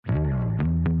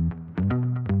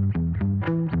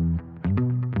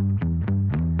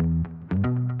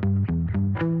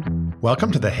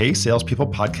Welcome to the Hey Salespeople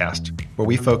podcast, where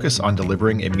we focus on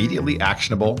delivering immediately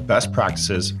actionable best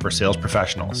practices for sales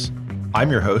professionals. I'm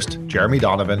your host, Jeremy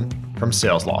Donovan from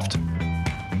SalesLoft.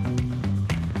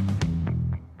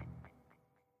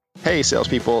 Hey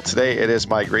salespeople, today it is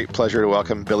my great pleasure to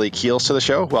welcome Billy Keels to the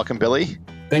show. Welcome, Billy.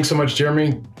 Thanks so much,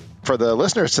 Jeremy. For the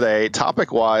listeners today,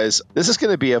 topic-wise, this is going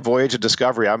to be a voyage of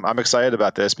discovery. I'm excited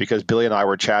about this because Billy and I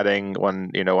were chatting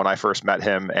when I first met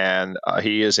him, and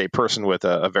he is a person with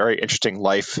a very interesting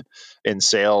life in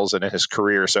sales and in his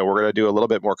career. So we're going to do a little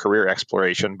bit more career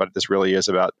exploration, but this really is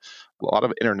about a lot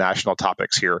of international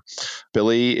topics here.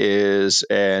 Billy is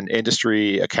an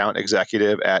industry account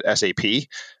executive at SAP.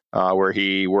 Where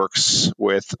he works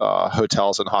with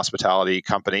hotels and hospitality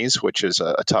companies, which is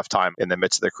a tough time in the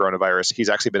midst of the coronavirus. He's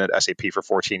actually been at SAP for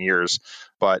 14 years,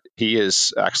 but he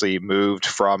has actually moved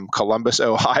from Columbus,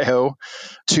 Ohio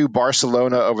to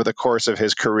Barcelona over the course of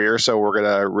his career. So we're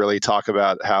going to really talk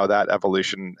about how that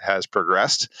evolution has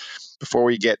progressed. Before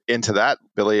we get into that,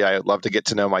 Billy, I'd love to get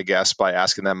to know my guests by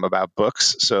asking them about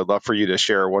books. So I'd love for you to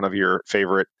share one of your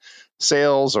favorite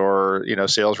sales or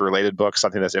sales related books,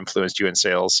 something that's influenced you in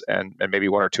sales, and maybe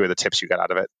one or two of the tips you got out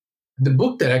of it. The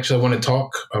book that actually I want to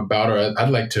talk about, or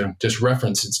I'd like to just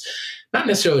reference, it's not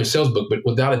necessarily a sales book, but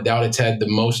without a doubt, it's had the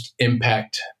most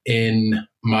impact in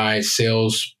my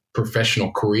sales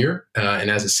professional career and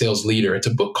as a sales leader. It's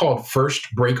a book called First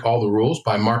Break All the Rules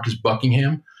by Marcus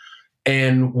Buckingham.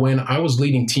 And when I was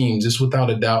leading teams, this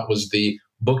without a doubt was the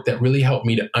book that really helped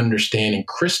me to understand and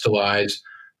crystallize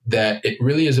that it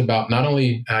really is about not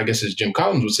only, I guess, as Jim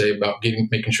Collins would say, about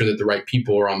making sure that the right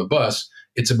people are on the bus.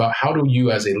 It's about how do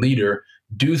you as a leader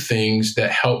do things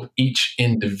that help each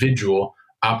individual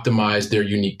optimize their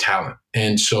unique talent.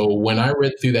 And so when I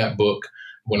read through that book,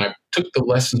 when I took the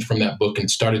lessons from that book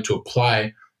and started to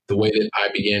apply the way that I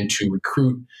began to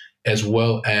recruit as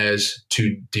well as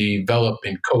to develop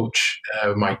and coach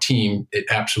my team, it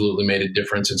absolutely made a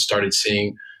difference and started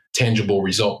seeing tangible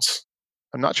results.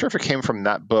 I'm not sure if it came from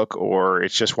that book or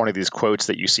it's just one of these quotes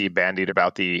that you see bandied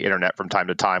about the internet from time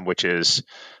to time, which is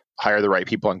hire the right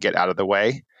people and get out of the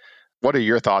way. What are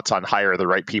your thoughts on hire the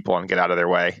right people and get out of their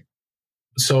way?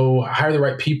 So hire the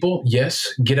right people, yes.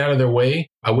 Get out of their way.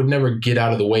 I would never get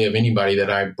out of the way of anybody that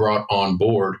I brought on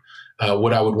board.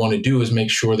 What I would want to do is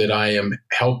make sure that I am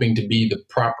helping to be the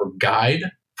proper guide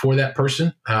for that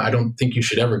person. I don't think you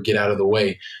should ever get out of the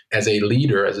way. As a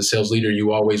leader, as a sales leader,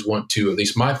 you always want to, at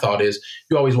least my thought is,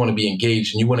 you always want to be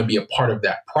engaged and you want to be a part of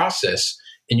that process.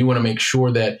 And you want to make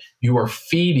sure that you are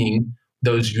feeding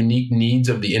those unique needs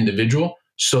of the individual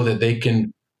so that they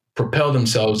can propel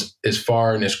themselves as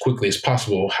far and as quickly as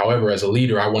possible. However, as a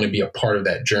leader, I want to be a part of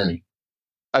that journey.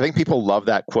 I think people love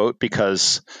that quote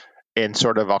because in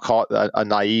sort of, I'll call it a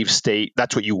naive state,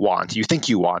 that's what you want. You think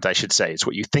you want, I should say. It's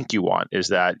what you think you want, is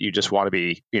that you just want to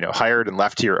be, hired and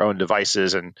left to your own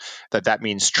devices, and that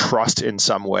means trust in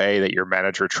some way, that your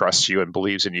manager trusts you and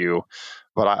believes in you.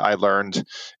 But I learned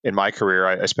in my career,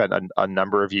 I spent a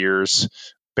number of years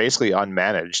basically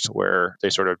unmanaged, where they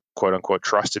sort of quote unquote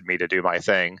trusted me to do my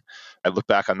thing. I look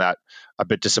back on that a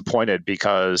bit disappointed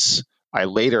because I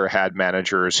later had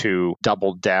managers who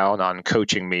doubled down on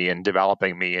coaching me and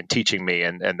developing me and teaching me.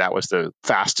 And that was the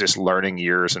fastest learning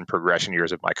years and progression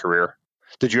years of my career.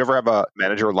 Did you ever have a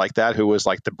manager like that who was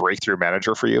like the breakthrough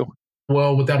manager for you?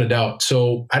 Well, without a doubt.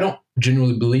 So I don't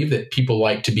genuinely believe that people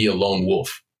like to be a lone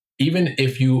wolf. Even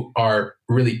if you are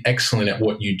really excellent at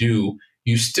what you do,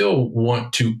 you still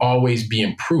want to always be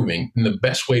improving. And the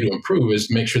best way to improve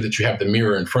is make sure that you have the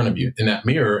mirror in front of you. And that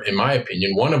mirror, in my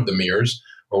opinion, one of the mirrors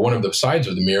or one of the sides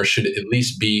of the mirror should at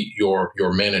least be your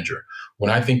manager. When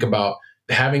I think about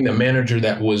having the manager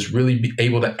that was really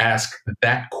able to ask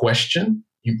that question,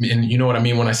 and you know what I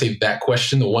mean when I say that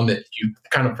question, the one that you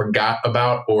kind of forgot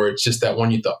about, or it's just that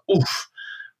one you thought, oof,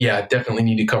 yeah, I definitely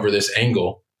need to cover this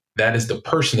angle. That is the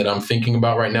person that I'm thinking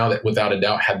about right now that without a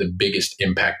doubt had the biggest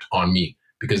impact on me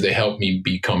because they helped me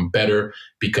become better,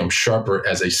 become sharper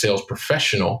as a sales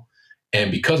professional.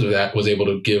 And because of that, was able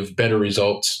to give better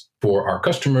results for our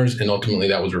customers. And ultimately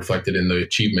that was reflected in the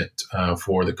achievement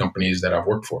for the companies that I've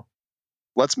worked for.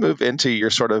 Let's move into your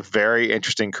sort of very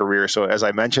interesting career. So as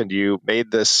I mentioned, you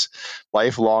made this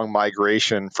lifelong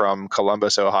migration from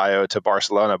Columbus, Ohio to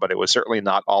Barcelona, but it was certainly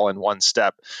not all in one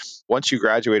step. Once you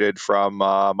graduated from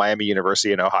Miami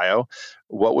University in Ohio,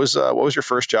 what was your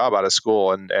first job out of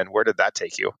school and where did that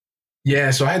take you?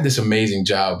 Yeah, so I had this amazing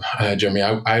job, Jeremy.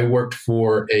 I worked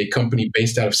for a company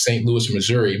based out of St. Louis,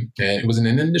 Missouri, and it was in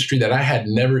an industry that I had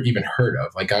never even heard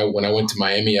of. When I went to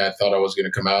Miami, I thought I was going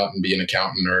to come out and be an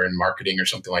accountant or in marketing or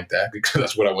something like that because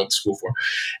that's what I went to school for.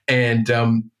 And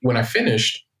when I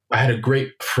finished, I had a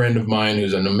great friend of mine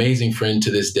who's an amazing friend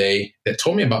to this day that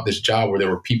told me about this job where there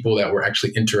were people that were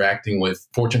actually interacting with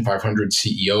Fortune 500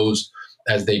 CEOs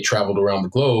as they traveled around the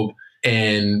globe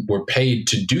and were paid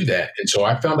to do that. And so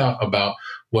I found out about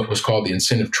what was called the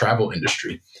incentive travel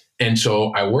industry. And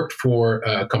so I worked for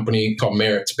a company called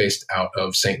Merritt's based out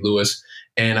of St. Louis.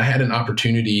 And I had an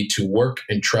opportunity to work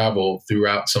and travel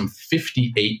throughout some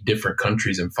 58 different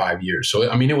countries in 5 years. So,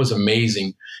 I mean, it was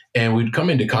amazing. And we'd come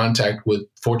into contact with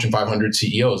Fortune 500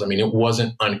 CEOs. I mean, it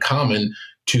wasn't uncommon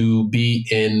to be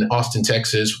in Austin,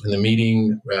 Texas, in a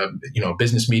meeting,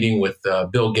 business meeting with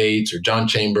Bill Gates or John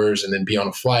Chambers, and then be on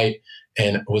a flight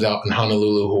and was out in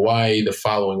Honolulu, Hawaii the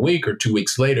following week or 2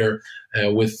 weeks later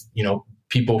with,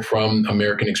 people from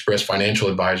American Express Financial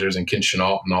Advisors and Ken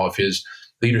Chenault and all of his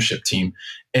leadership team,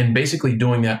 and basically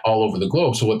doing that all over the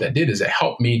globe. So what that did is it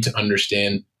helped me to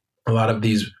understand a lot of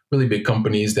these really big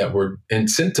companies that were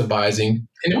incentivizing,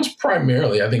 and it was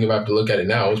primarily, I think if I have to look at it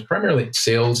now, it was primarily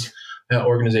sales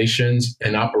organizations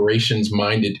and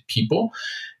operations-minded people.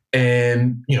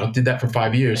 And, did that for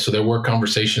 5 years. So there were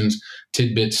conversations,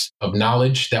 tidbits of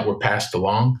knowledge that were passed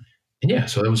along. And yeah,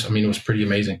 so it was pretty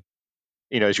amazing.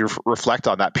 As you reflect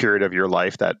on that period of your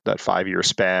life, that 5-year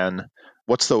span,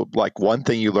 what's the one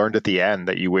thing you learned at the end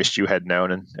that you wished you had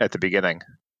known at the beginning?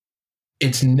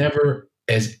 It's never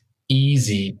as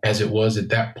easy as it was at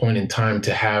that point in time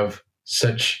to have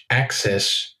such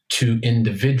access to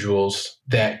individuals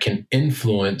that can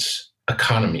influence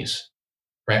economies,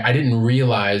 right? I didn't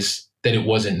realize that it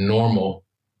wasn't normal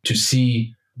to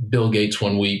see Bill Gates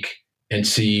one week and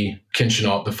see Ken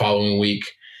Chenault the following week,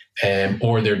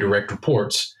 or their direct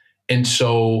reports. And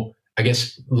so I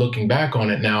guess looking back on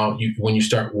it now, when you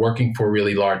start working for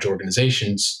really large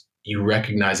organizations, you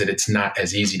recognize that it's not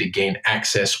as easy to gain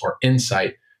access or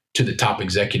insight to the top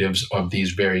executives of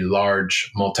these very large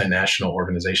multinational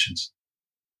organizations.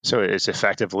 So it's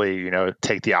effectively,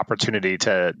 take the opportunity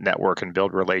to network and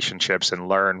build relationships and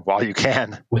learn while you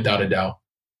can. Without a doubt.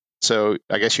 So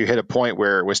I guess you hit a point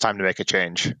where it was time to make a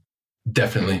change.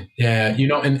 Definitely. Yeah.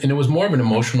 And it was more of an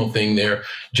emotional thing there,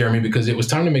 Jeremy, because it was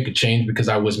time to make a change because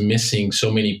I was missing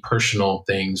so many personal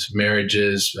things,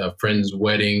 marriages, friends'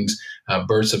 weddings,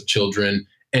 births of children,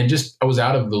 and just I was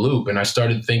out of the loop. And I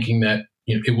started thinking that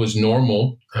it was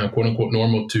normal, quote unquote,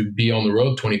 normal to be on the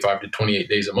road 25 to 28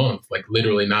 days a month, like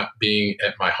literally not being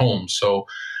at my home. So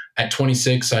at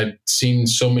 26, I'd seen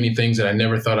so many things that I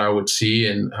never thought I would see.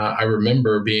 And I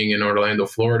remember being in Orlando,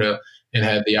 Florida, and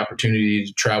had the opportunity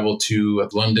to travel to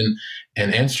London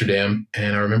and Amsterdam.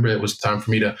 And I remember it was time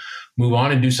for me to move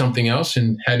on and do something else,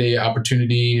 and had a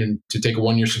opportunity to take a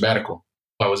 1-year sabbatical.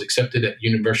 I was accepted at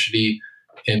university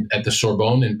at the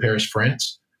Sorbonne in Paris,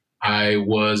 France. I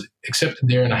was accepted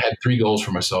there, and I had 3 goals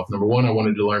for myself. Number 1, I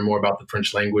wanted to learn more about the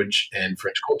French language and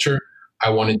French culture. I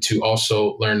wanted to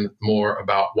also learn more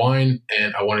about wine,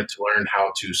 and I wanted to learn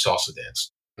how to salsa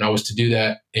dance. And I was to do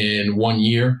that in 1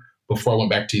 year before I went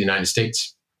back to the United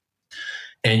States.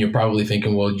 And you're probably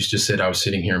thinking, well, you just said I was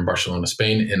sitting here in Barcelona,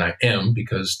 Spain, and I am,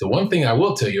 because the one thing I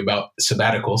will tell you about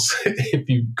sabbaticals, if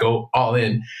you go all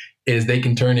in, is they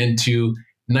can turn into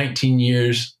 19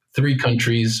 years, 3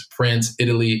 countries, France,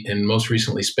 Italy, and most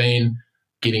recently Spain,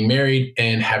 getting married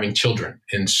and having children.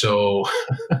 And so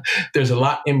there's a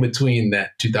lot in between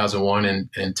that 2001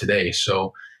 and today.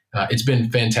 So it's been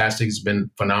fantastic. It's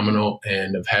been phenomenal.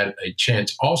 And I've had a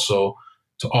chance also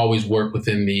to always work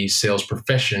within the sales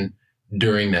profession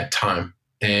during that time,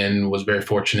 and was very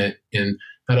fortunate in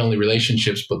not only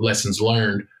relationships, but lessons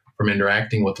learned from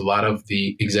interacting with a lot of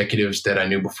the executives that I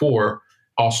knew before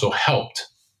also helped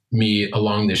me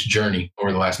along this journey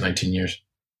over the last 19 years.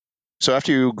 So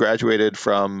after you graduated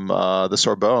from the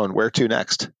Sorbonne, where to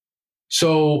next?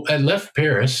 So I left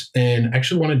Paris and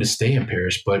actually wanted to stay in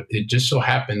Paris, but it just so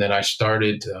happened that I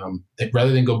started,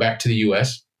 rather than go back to the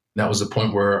US, that was the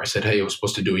point where I said, hey, I was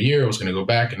supposed to do a year. I was going to go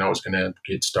back and I was going to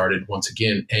get started once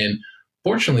again. And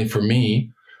fortunately for me,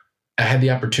 I had the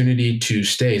opportunity to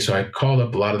stay. So I called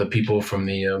up a lot of the people from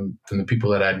the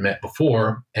people that I'd met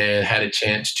before and had a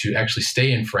chance to actually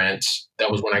stay in France.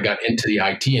 That was when I got into the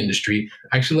IT industry.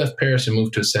 I actually left Paris and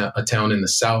moved to a town in the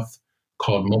south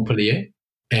called Montpellier.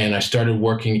 And I started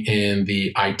working in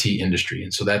the IT industry.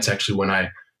 And so that's actually when I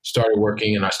started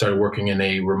working, and I started working in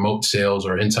a remote sales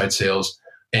or inside sales,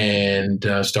 and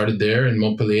started there in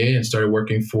Montpellier and started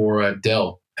working for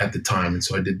Dell at the time. And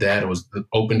so I did that. It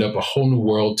opened up a whole new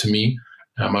world to me.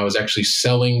 I was actually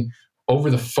selling over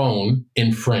the phone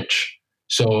in French.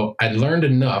 So I'd learned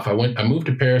enough. I moved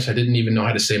to Paris. I didn't even know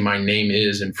how to say my name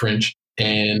is in French.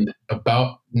 And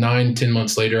about 9-10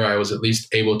 months later, I was at least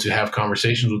able to have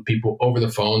conversations with people over the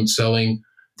phone, selling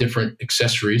different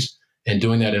accessories. and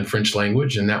doing that in French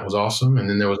language. And that was awesome. And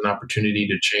then there was an opportunity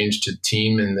to change to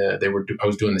team, and I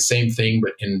was doing the same thing,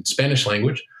 but in Spanish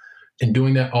language. And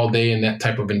doing that all day in that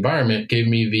type of environment gave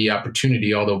me the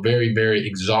opportunity, although very, very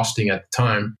exhausting at the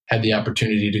time, had the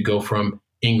opportunity to go from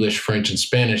English, French, and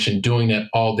Spanish, and doing that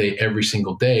all day, every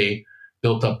single day,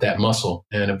 built up that muscle.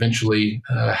 And eventually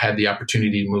had the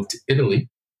opportunity to move to Italy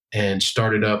and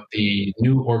started up the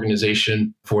new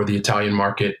organization for the Italian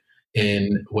market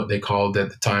in what they called at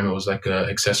the time, it was like a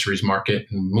accessories market,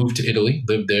 and moved to Italy,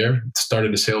 lived there,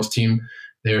 started a sales team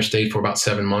there, stayed for about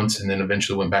 7 months, and then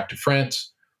eventually went back to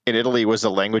France. In Italy, was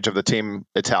the language of the team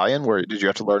Italian? Where did you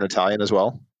have to learn Italian as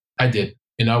well? I did.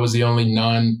 And I was the only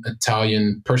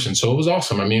non-Italian person. So it was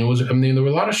awesome. There were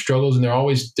a lot of struggles, and there are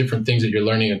always different things that you're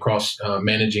learning across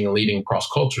managing and leading across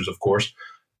cultures, of course.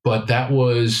 But that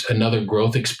was another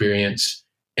growth experience,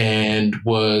 and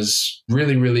was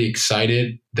really, really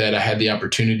excited that I had the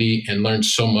opportunity and learned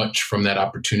so much from that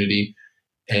opportunity,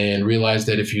 and realized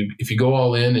that if you go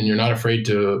all in and you're not afraid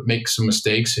to make some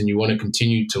mistakes, and you want to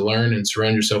continue to learn and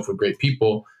surround yourself with great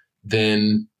people,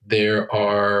 then there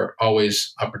are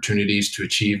always opportunities to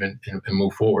achieve and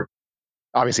move forward.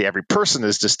 Obviously, every person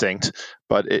is distinct,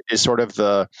 but is sort of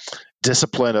the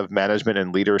discipline of management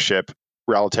and leadership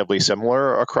relatively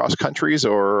similar across countries,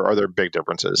 or are there big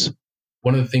differences?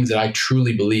 One of the things that I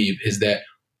truly believe is that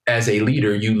as a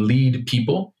leader, you lead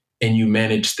people and you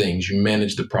manage things, you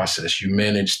manage the process, you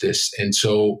manage this. And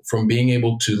so from being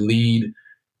able to lead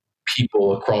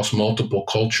people across multiple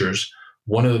cultures,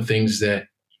 one of the things that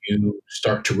you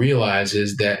start to realize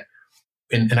is that,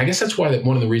 and I guess that's why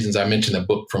one of the reasons I mentioned that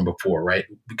book from before, right?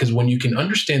 Because when you can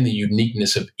understand the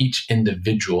uniqueness of each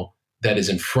individual that is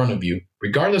in front of you,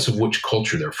 regardless of which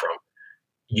culture they're from,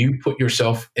 you put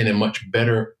yourself in a much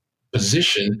better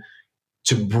position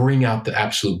to bring out the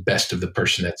absolute best of the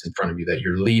person that's in front of you, that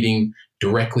you're leading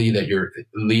directly, that you're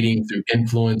leading through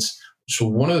influence. So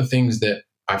one of the things that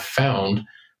I found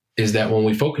is that when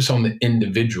we focus on the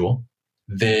individual,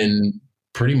 then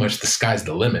pretty much the sky's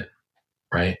the limit,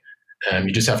 right?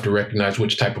 You just have to recognize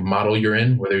which type of model you're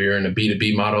in, whether you're in a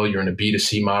B2B model, you're in a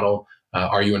B2C model.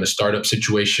 Are you in a startup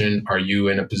situation? Are you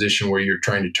in a position where you're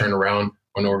trying to turn around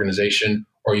an organization,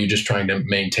 or are you just trying to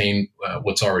maintain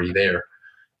what's already there?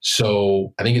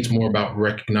 So I think it's more about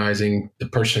recognizing the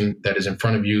person that is in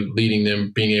front of you, leading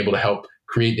them, being able to help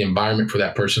create the environment for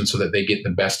that person so that they get the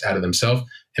best out of themselves,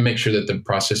 and make sure that the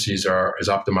processes are as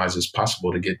optimized as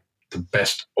possible to get the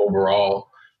best overall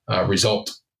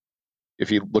result. If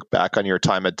you look back on your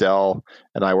time at Dell,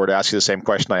 and I were to ask you the same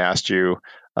question I asked you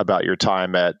about your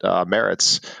time at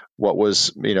Meritz, what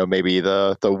was maybe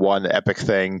the one epic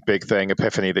thing, big thing,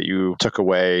 epiphany that you took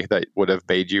away that would have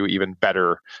made you even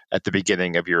better at the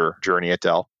beginning of your journey at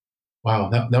Dell? Wow,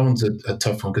 that one's a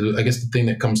tough one, because I guess the thing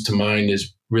that comes to mind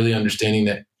is really understanding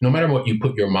that no matter what you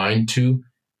put your mind to,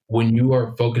 when you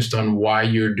are focused on why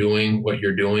you're doing what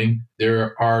you're doing,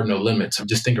 there are no limits. I'm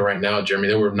just thinking right now, Jeremy,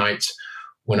 there were nights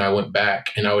when I went back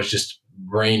and I was just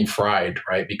brain fried,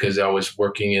 right? Because I was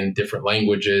working in different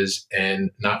languages and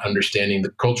not understanding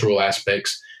the cultural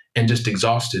aspects, and just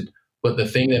exhausted. But the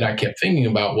thing that I kept thinking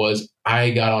about was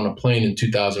I got on a plane in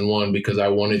 2001 because I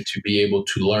wanted to be able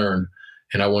to learn,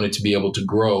 and I wanted to be able to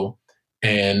grow,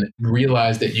 and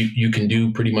realize that you can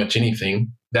do pretty much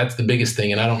anything. That's the biggest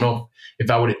thing. And I don't know if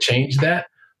I would have changed that,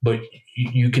 but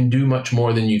you can do much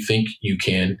more than you think you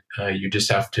can. You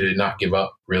just have to not give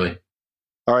up, really.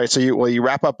 All right, so you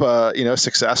wrap up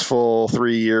successful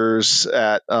 3 years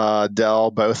at Dell,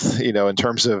 both in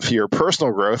terms of your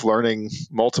personal growth, learning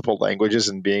multiple languages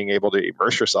and being able to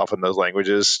immerse yourself in those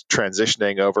languages,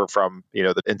 transitioning over from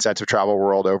the incentive travel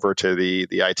world over to the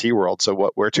IT world.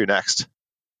 So where to next?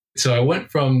 So I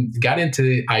got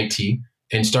into IT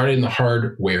and started in the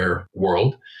hardware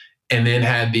world, and then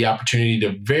had the opportunity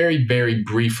to very, very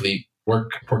briefly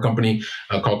work for a company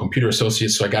called Computer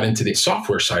Associates. So I got into the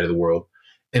software side of the world.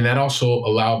 And that also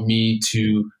allowed me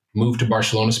to move to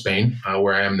Barcelona, Spain,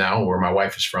 where I am now, where my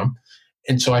wife is from.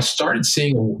 And so I started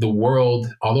seeing the world,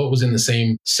 although it was in the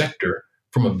same sector,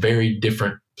 from a very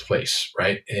different place,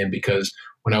 right? And because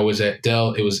when I was at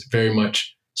Dell, it was very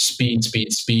much speed,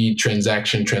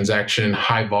 transaction,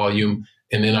 high volume.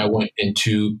 And then I went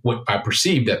into what I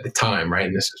perceived at the time, right?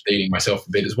 And this is dating myself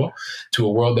a bit as well, to a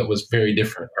world that was very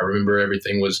different. I remember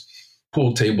everything was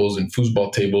pool tables and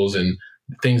foosball tables and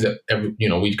things that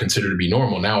we'd consider to be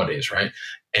normal nowadays, right?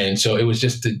 And so it was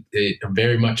just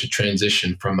very much a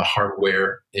transition from the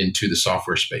hardware into the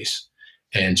software space.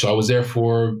 And so I was there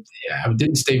I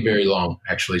didn't stay very long,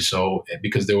 actually. So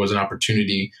because there was an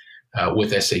opportunity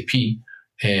with SAP,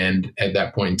 and at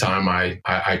that point in time, I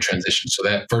transitioned. So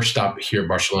that first stop here in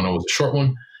Barcelona was a short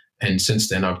one. And since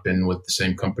then, I've been with the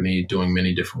same company doing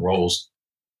many different roles.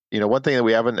 One thing that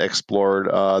we haven't explored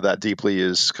that deeply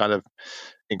is kind of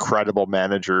incredible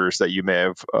managers that you may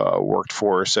have worked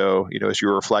for. So, as you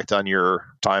reflect on your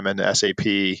time in SAP,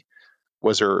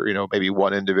 was there, maybe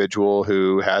one individual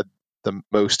who had the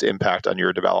most impact on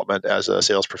your development as a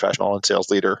sales professional and sales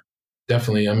leader?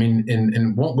 Definitely. I mean,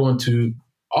 and won't go into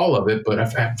all of it, but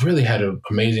I've really had an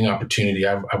amazing opportunity.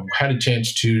 I've had a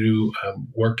chance to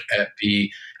work at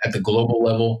the global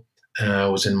level. I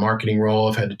was in marketing role.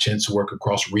 I've had a chance to work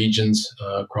across regions,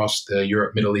 across the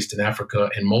Europe, Middle East, and Africa,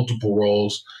 in multiple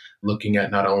roles, looking at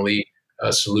not only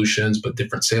solutions but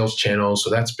different sales channels. So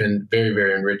that's been very,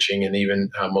 very enriching. And even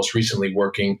most recently,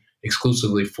 working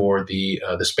exclusively for the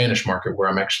Spanish market, where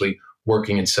I'm actually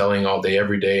working and selling all day,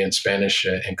 every day in Spanish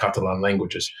and Catalan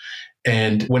languages.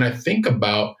 And when I think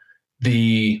about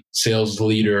the sales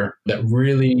leader that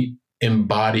really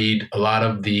embodied a lot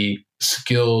of the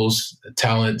skills,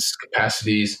 talents,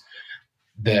 capacities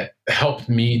that helped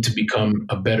me to become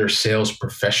a better sales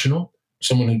professional,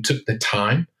 someone who took the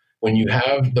time. When you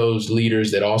have those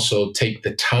leaders that also take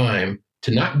the time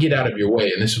to not get out of your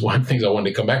way, and this is one of the things I wanted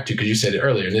to come back to because you said it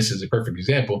earlier, and this is a perfect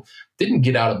example, didn't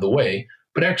get out of the way,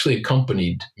 but actually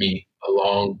accompanied me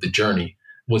along the journey,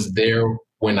 was there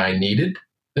when I needed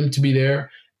them to be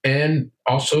there, and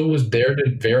also was there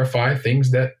to verify things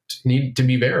that need to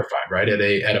be verified, right, at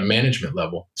a management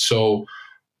level. So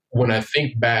when I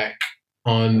think back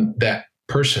on that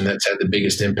person that's had the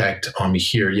biggest impact on me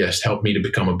here, yes, helped me to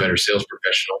become a better sales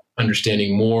professional,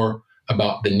 understanding more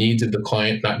about the needs of the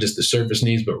client, not just the surface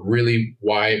needs, but really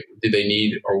why do they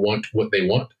need or want what they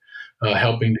want,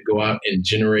 helping to go out and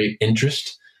generate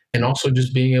interest, and also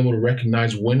just being able to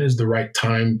recognize when is the right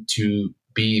time to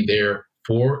be there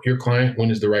for your client,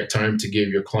 when is the right time to give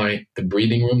your client the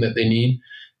breathing room that they need,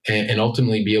 and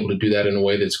ultimately be able to do that in a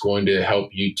way that's going to help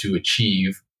you to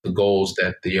achieve the goals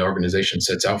that the organization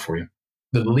sets out for you.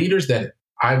 The leaders that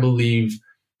I believe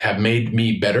have made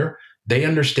me better, they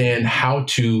understand how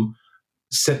to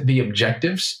set the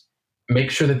objectives,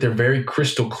 make sure that they're very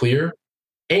crystal clear,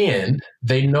 and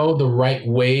they know the right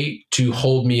way to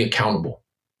hold me accountable,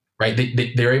 right?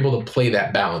 They're able to play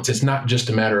that balance. It's not just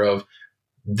a matter of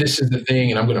this is the thing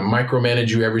and I'm going to micromanage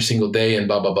you every single day and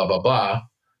blah, blah, blah, blah, blah.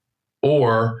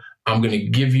 Or I'm going to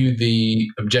give you the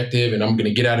objective and I'm going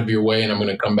to get out of your way and I'm going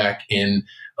to come back in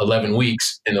 11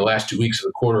 weeks. In the last 2 weeks of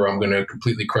the quarter, I'm going to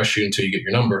completely crush you until you get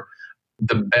your number.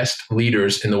 The best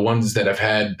leaders and the ones that have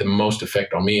had the most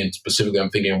effect on me, and specifically I'm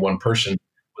thinking of one person,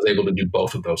 was able to do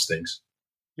both of those things.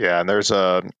 Yeah,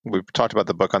 and we've talked about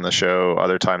the book on the show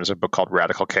other times, a book called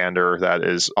Radical Candor that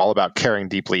is all about caring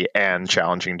deeply and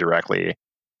challenging directly.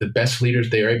 The best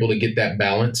leaders, they are able to get that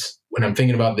balance. When I'm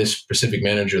thinking about this specific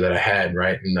manager that I had,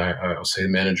 right, and I'll say the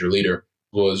manager leader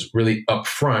was really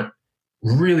upfront,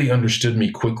 really understood me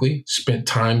quickly, spent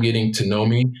time getting to know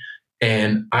me,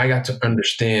 and I got to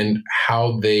understand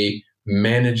how they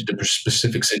managed the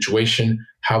specific situation,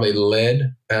 how they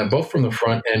led, both from the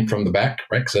front and from the back,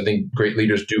 right? Because I think great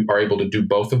leaders are able to do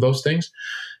both of those things.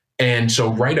 And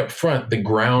so right up front, the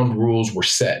ground rules were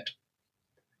set.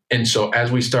 And so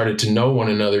as we started to know one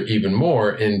another even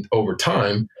more, and over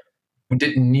time, we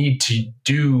didn't need to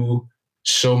do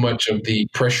so much of the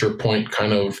pressure point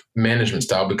kind of management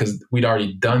style because we'd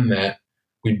already done that.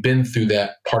 We'd been through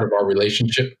that part of our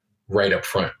relationship right up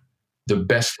front. The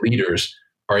best leaders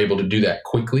are able to do that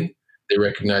quickly. They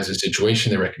recognize the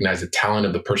situation, they recognize the talent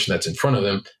of the person that's in front of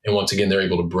them. And once again, they're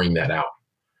able to bring that out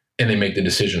and they make the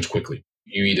decisions quickly.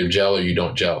 You either gel or you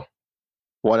don't gel.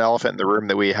 One elephant in the room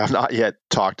that we have not yet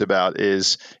talked about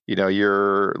is,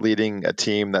 you're leading a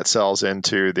team that sells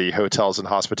into the hotels and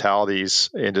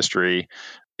hospitalities industry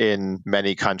in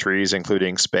many countries,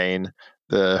 including Spain.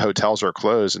 The hotels are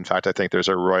closed. In fact, I think there's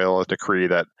a royal decree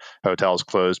that hotels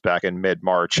closed back in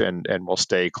mid-March and will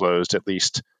stay closed at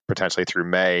least potentially through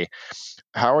May.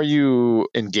 How are you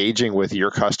engaging with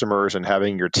your customers and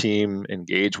having your team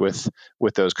engage with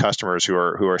those customers who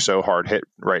are so hard hit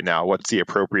right now? What's the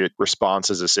appropriate response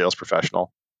as a sales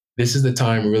professional? This is the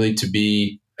time really to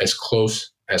be as close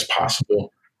as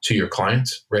possible to your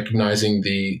clients, recognizing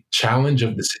the challenge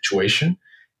of the situation,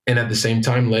 and at the same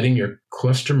time letting your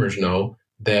customers know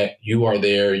that you are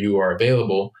there, you are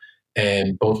available,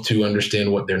 and both to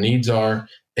understand what their needs are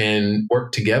and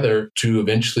work together to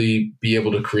eventually be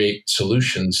able to create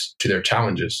solutions to their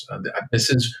challenges. This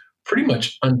is pretty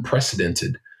much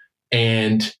unprecedented.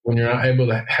 And when you're not able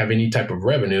to have any type of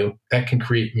revenue, that can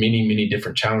create many, many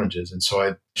different challenges. And so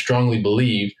I strongly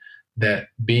believe that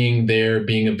being there,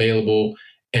 being available,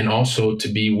 and also to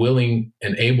be willing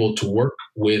and able to work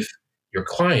with your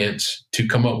clients to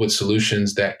come up with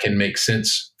solutions that can make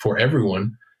sense for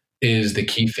everyone is the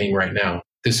key thing right now.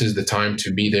 This is the time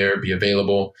to be there, be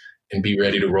available, and be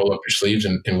ready to roll up your sleeves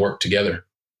and work together.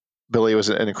 Billy, it was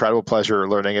an incredible pleasure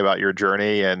learning about your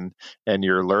journey and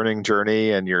your learning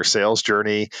journey and your sales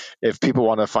journey. If people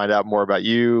want to find out more about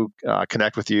you,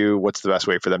 connect with you, what's the best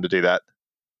way for them to do that?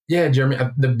 Yeah, Jeremy,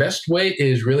 the best way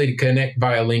is really to connect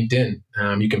via LinkedIn.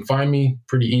 You can find me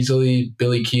pretty easily,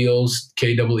 Billy Keels,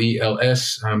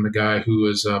 Keels. I'm the guy who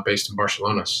is based in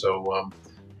Barcelona. So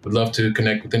would love to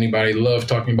connect with anybody. Love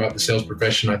talking about the sales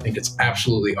profession. I think it's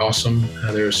absolutely awesome.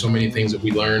 There are so many things that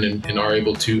we learn and are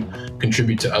able to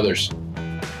contribute to others.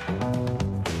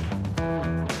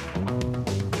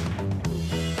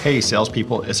 Hey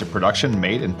Salespeople is a production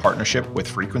made in partnership with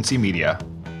Frequency Media.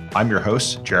 I'm your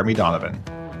host, Jeremy Donovan.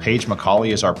 Paige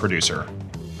McCauley is our producer.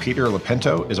 Peter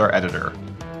Lipinto is our editor.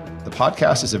 The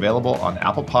podcast is available on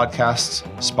Apple Podcasts,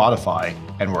 Spotify,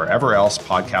 and wherever else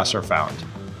podcasts are found.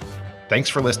 Thanks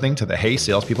for listening to the Hey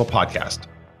Salespeople podcast.